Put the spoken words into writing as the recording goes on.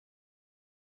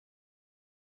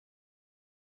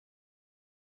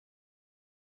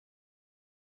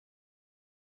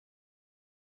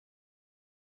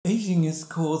Aging is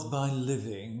caused by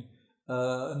living,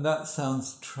 and that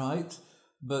sounds trite,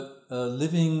 but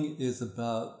living is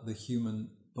about the human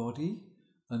body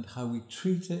and how we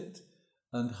treat it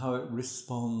and how it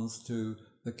responds to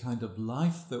the kind of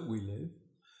life that we live.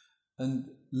 And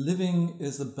living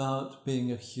is about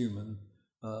being a human,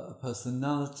 a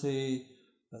personality,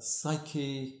 a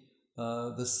psyche,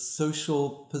 the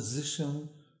social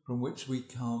position from which we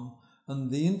come, and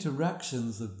the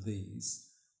interactions of these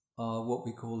are what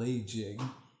we call aging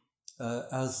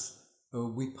as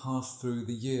we pass through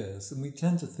the years. And we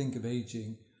tend to think of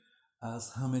aging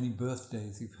as how many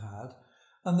birthdays you've had,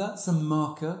 and that's a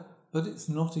marker, but it's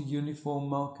not a uniform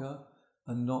marker,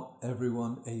 and not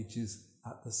everyone ages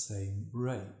at the same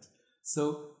rate.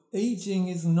 So aging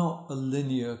is not a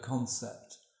linear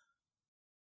concept.